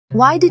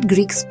Why did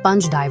Greek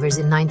sponge divers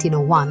in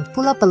 1901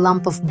 pull up a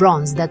lump of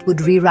bronze that would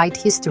rewrite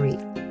history?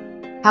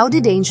 How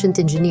did ancient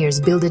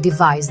engineers build a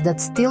device that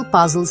still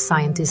puzzles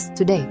scientists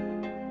today?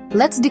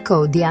 Let's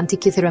decode the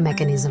Antikythera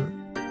Mechanism.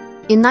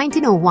 In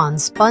 1901,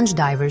 sponge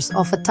divers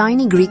off a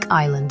tiny Greek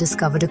island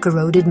discovered a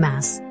corroded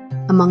mass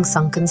among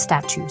sunken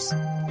statues.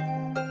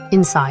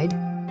 Inside,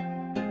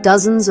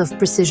 dozens of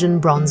precision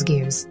bronze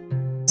gears,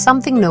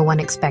 something no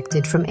one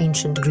expected from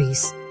ancient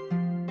Greece.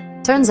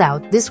 Turns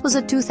out, this was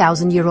a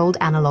 2,000-year-old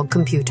analog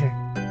computer.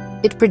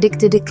 It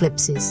predicted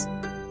eclipses,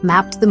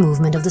 mapped the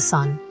movement of the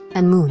sun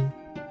and moon,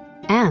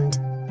 and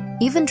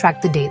even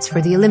tracked the dates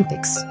for the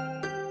Olympics.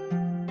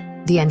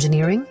 The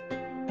engineering?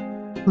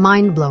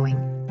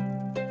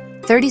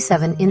 Mind-blowing.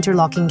 37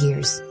 interlocking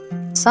gears,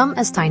 some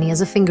as tiny as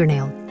a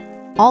fingernail,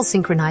 all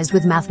synchronized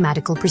with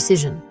mathematical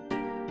precision.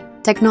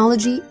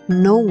 Technology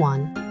no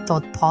one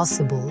thought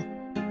possible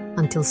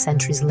until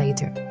centuries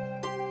later.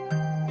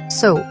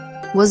 So,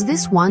 was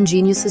this one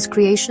genius's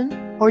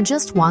creation, or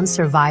just one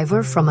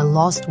survivor from a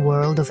lost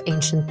world of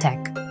ancient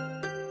tech?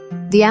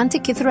 The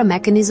Antikythera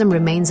Mechanism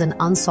remains an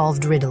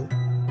unsolved riddle,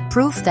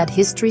 proof that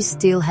history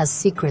still has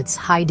secrets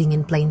hiding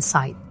in plain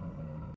sight.